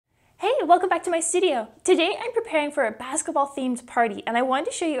Hi, welcome back to my studio. Today I'm preparing for a basketball themed party and I wanted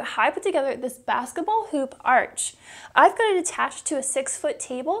to show you how I put together this basketball hoop arch. I've got it attached to a 6-foot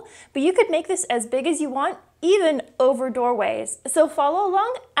table, but you could make this as big as you want, even over doorways. So follow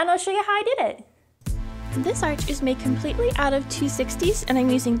along and I'll show you how I did it. This arch is made completely out of 260s and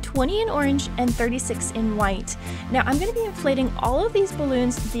I'm using 20 in orange and 36 in white. Now I'm going to be inflating all of these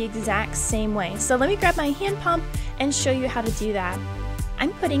balloons the exact same way. So let me grab my hand pump and show you how to do that.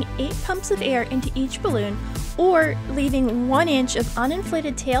 I'm putting 8 pumps of air into each balloon, or leaving 1 inch of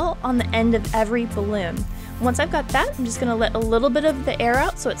uninflated tail on the end of every balloon. Once I've got that, I'm just going to let a little bit of the air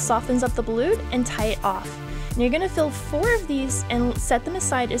out so it softens up the balloon and tie it off. And you're going to fill 4 of these and set them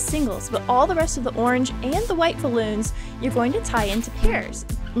aside as singles, but all the rest of the orange and the white balloons you're going to tie into pairs.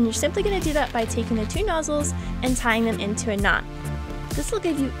 And you're simply going to do that by taking the 2 nozzles and tying them into a knot. This will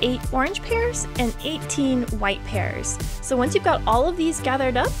give you 8 orange pairs and 18 white pairs. So once you've got all of these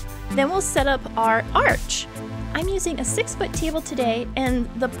gathered up, then we'll set up our arch. I'm using a 6-foot table today,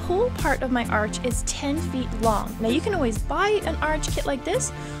 and the pull part of my arch is 10 feet long. Now you can always buy an arch kit like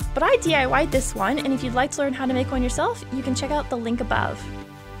this, but I DIY'd this one, and if you'd like to learn how to make one yourself, you can check out the link above.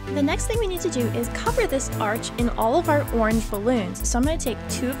 The next thing we need to do is cover this arch in all of our orange balloons. So I'm going to take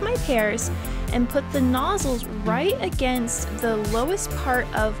 2 of my pairs and put the nozzles right against the lowest part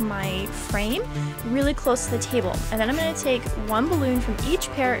of my frame, really close to the table. And then I'm going to take 1 balloon from each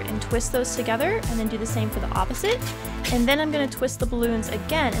pair and twist those together, and then do the same for the opposite. And then I'm going to twist the balloons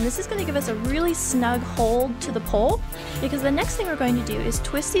again, and this is going to give us a really snug hold to the pole, because the next thing we're going to do is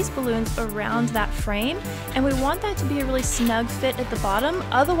twist these balloons around that frame, and we want that to be a really snug fit at the bottom,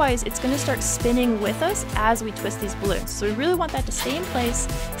 otherwise it's going to start spinning with us as we twist these balloons. So we really want that to stay in place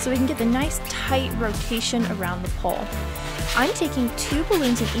so we can get the nice tight rotation around the pole. I'm taking 2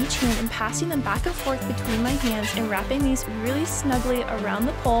 balloons in each hand and passing them back and forth between my hands and wrapping these really snugly around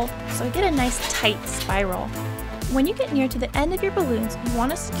the pole so I get a nice tight spiral. When you get near to the end of your balloons, you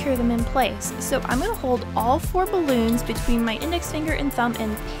want to secure them in place. So I'm going to hold all 4 balloons between my index finger and thumb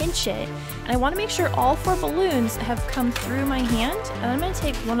and pinch it. And I want to make sure all 4 balloons have come through my hand. And I'm going to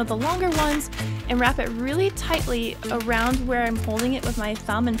take one of the longer ones and wrap it really tightly around where I'm holding it with my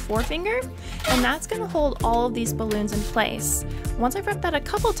thumb and forefinger. And that's going to hold all of these balloons in place. Once I've wrapped that a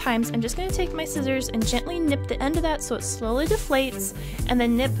couple times, I'm just going to take my scissors and gently nip the end of that so it slowly deflates, and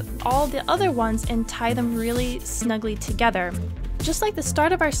then nip all the other ones and tie them really snugly together. Just like the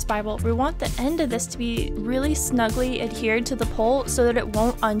start of our spiral, we want the end of this to be really snugly adhered to the pole so that it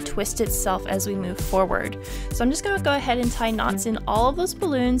won't untwist itself as we move forward. So I'm just going to go ahead and tie knots in all of those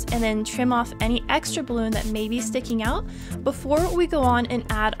balloons and then trim off any extra balloon that may be sticking out before we go on and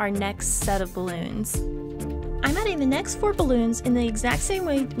add our next set of balloons. I'm adding the next 4 balloons in the exact same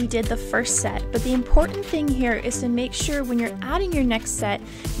way we did the first set, but the important thing here is to make sure when you're adding your next set,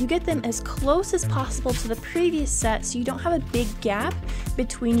 you get them as close as possible to the previous set so you don't have a big gap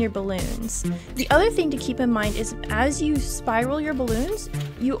between your balloons. The other thing to keep in mind is as you spiral your balloons,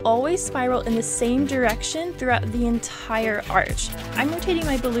 you always spiral in the same direction throughout the entire arch. I'm rotating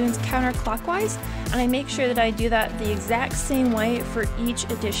my balloons counterclockwise, and I make sure that I do that the exact same way for each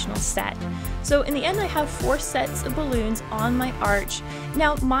additional set. So in the end, I have 4 sets of balloons on my arch.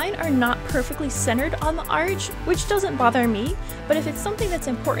 Now mine are not perfectly centered on the arch, which doesn't bother me, but if it's something that's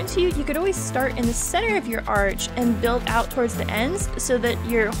important to you, you could always start in the center of your arch and build out towards the ends so that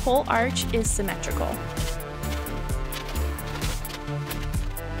your whole arch is symmetrical.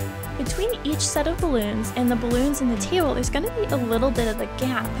 Between each set of balloons and the balloons in the table, there's going to be a little bit of a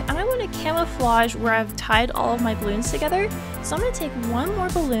gap, and I want to camouflage where I've tied all of my balloons together. So I'm going to take 1 more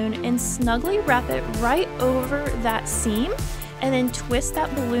balloon and snugly wrap it right over that seam, and then twist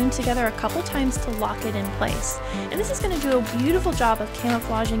that balloon together a couple times to lock it in place. And this is going to do a beautiful job of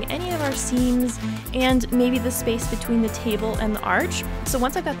camouflaging any of our seams and maybe the space between the table and the arch. So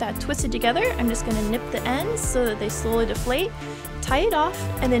once I've got that twisted together, I'm just going to nip the ends so that they slowly deflate, tie it off,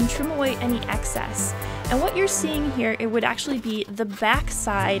 and then trim away any excess. And what you're seeing here, it would actually be the back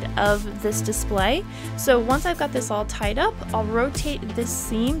side of this display. So once I've got this all tied up, I'll rotate this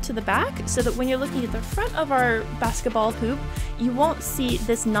seam to the back so that when you're looking at the front of our basketball hoop, you won't see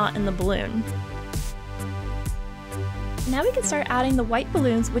this knot in the balloon. Now we can start adding the white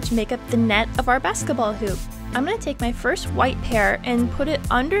balloons which make up the net of our basketball hoop. I'm going to take my first white pair and put it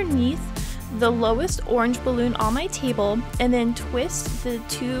underneath the lowest orange balloon on my table, and then twist the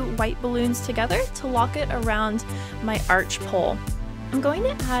 2 white balloons together to lock it around my arch pole. I'm going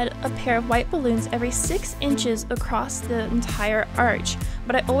to add a pair of white balloons every 6 inches across the entire arch,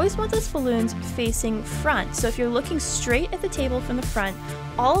 but I always want those balloons facing front. So if you're looking straight at the table from the front,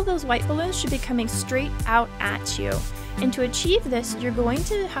 all of those white balloons should be coming straight out at you. And to achieve this, you're going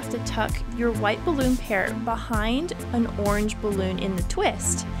to have to tuck your white balloon pair behind an orange balloon in the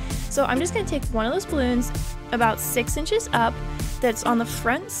twist. So I'm just going to take one of those balloons about 6 inches up that's on the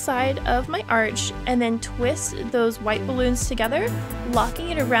front side of my arch and then twist those white balloons together, locking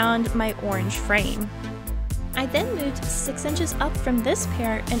it around my orange frame. I then moved 6 inches up from this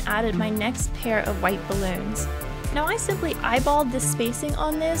pair and added my next pair of white balloons. Now I simply eyeballed the spacing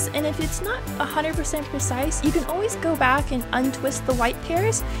on this, and if it's not 100% precise, you can always go back and untwist the white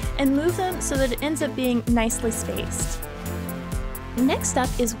pairs and move them so that it ends up being nicely spaced. Next up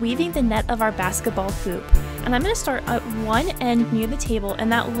is weaving the net of our basketball hoop. And I'm going to start at one end near the table,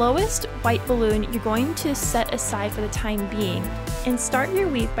 and that lowest white balloon you're going to set aside for the time being. And start your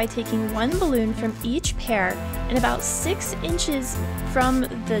weave by taking one balloon from each pair, and about 6 inches from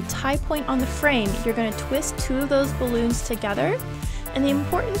the tie point on the frame, you're going to twist 2 of those balloons together. And the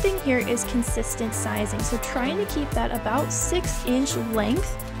important thing here is consistent sizing, so trying to keep that about 6-inch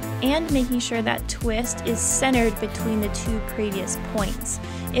length and making sure that twist is centered between the 2 previous points.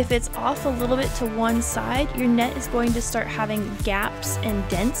 If it's off a little bit to one side, your net is going to start having gaps and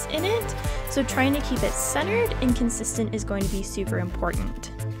dents in it, so trying to keep it centered and consistent is going to be super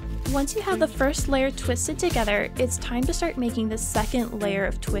important. Once you have the first layer twisted together, it's time to start making the second layer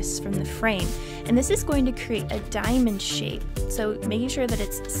of twists from the frame. And this is going to create a diamond shape. So making sure that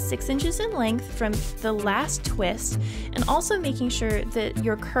it's 6 inches in length from the last twist, and also making sure that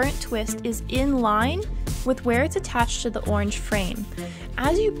your current twist is in line with where it's attached to the orange frame.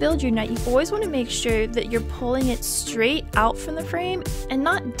 As you build your net, you always want to make sure that you're pulling it straight out from the frame and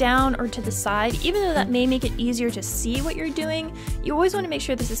not down or to the side. Even though that may make it easier to see what you're doing, you always want to make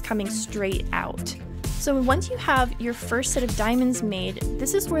sure this is coming straight out. So once you have your first set of diamonds made,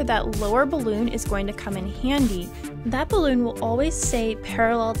 this is where that lower balloon is going to come in handy. That balloon will always stay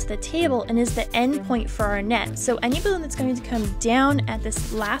parallel to the table and is the end point for our net. So any balloon that's going to come down at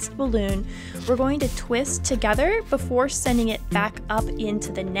this last balloon, we're going to twist together before sending it back up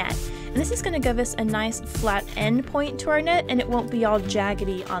into the net. And this is going to give us a nice flat end point to our net, and it won't be all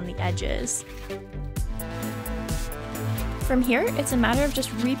jaggedy on the edges. From here, it's a matter of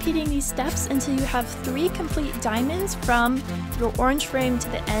just repeating these steps until you have 3 complete diamonds from your orange frame to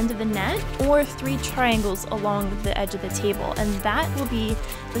the end of the net, or 3 triangles along the edge of the table, and that will be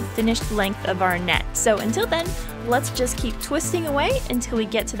the finished length of our net. So until then, let's just keep twisting away until we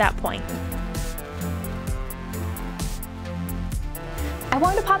get to that point. I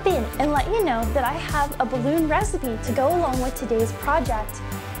wanted to pop in and let you know that I have a balloon recipe to go along with today's project.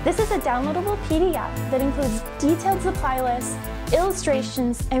 This is a downloadable PDF that includes detailed supply lists,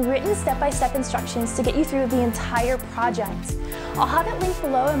 illustrations, and written step-by-step instructions to get you through the entire project. I'll have it linked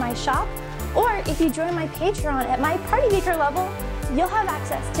below in my shop, or if you join my Patreon at my Party Maker level, you'll have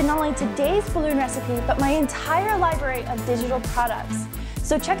access to not only today's balloon recipe, but my entire library of digital products.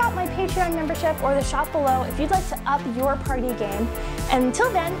 So check out my Patreon membership or the shop below if you'd like to up your party game. And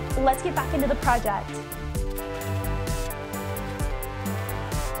until then, let's get back into the project.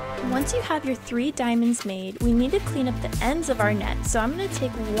 Once you have your 3 diamonds made, we need to clean up the ends of our net. So I'm going to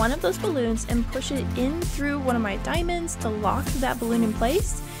take one of those balloons and push it in through one of my diamonds to lock that balloon in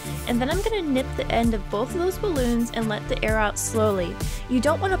place. And then I'm going to nip the end of both of those balloons and let the air out slowly. You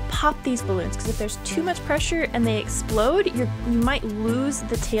don't want to pop these balloons, because if there's too much pressure and they explode, you might lose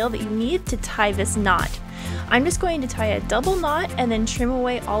the tail that you need to tie this knot. I'm just going to tie a double knot and then trim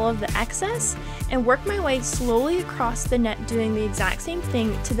away all of the excess and work my way slowly across the net, doing the exact same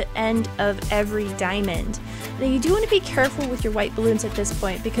thing to the end of every diamond. Now you do want to be careful with your white balloons at this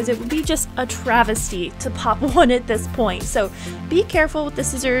point, because it would be just a travesty to pop one at this point. So be careful with the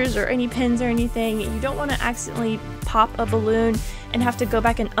scissors or any pins or anything. You don't want to accidentally pop a balloon and have to go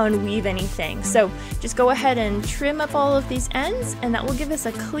back and unweave anything. So just go ahead and trim up all of these ends, and that will give us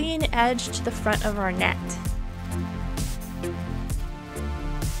a clean edge to the front of our net.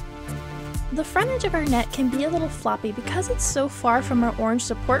 The front edge of our net can be a little floppy because it's so far from our orange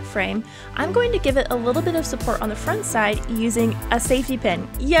support frame. I'm going to give it a little bit of support on the front side using a safety pin.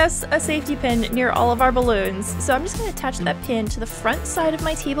 Yes, a safety pin near all of our balloons. So I'm just going to attach that pin to the front side of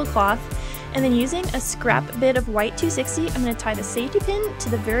my tablecloth, and then using a scrap bit of white 260, I'm going to tie the safety pin to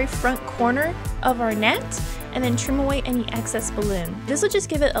the very front corner of our net and then trim away any excess balloon. This will just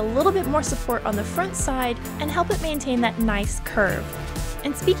give it a little bit more support on the front side and help it maintain that nice curve.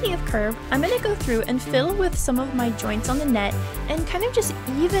 And speaking of curve, I'm going to go through and fiddle with some of my joints on the net and kind of just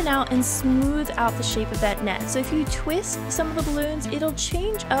even out and smooth out the shape of that net. So if you twist some of the balloons, it'll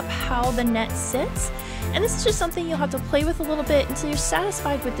change up how the net sits. And this is just something you'll have to play with a little bit until you're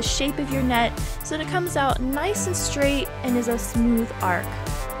satisfied with the shape of your net, so that it comes out nice and straight and is a smooth arc.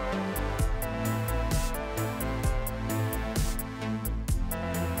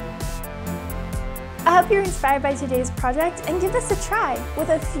 I hope you're inspired by today's project and give this a try. With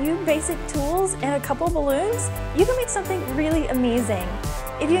a few basic tools and a couple balloons, you can make something really amazing.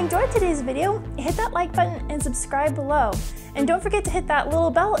 If you enjoyed today's video, hit that like button and subscribe below. And don't forget to hit that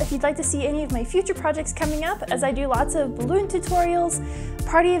little bell if you'd like to see any of my future projects coming up, as I do lots of balloon tutorials,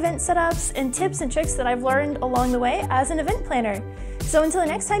 party event setups, and tips and tricks that I've learned along the way as an event planner. So until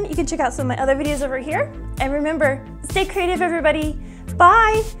next time, you can check out some of my other videos over here. And remember, stay creative, everybody.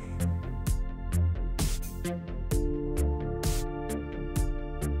 Bye!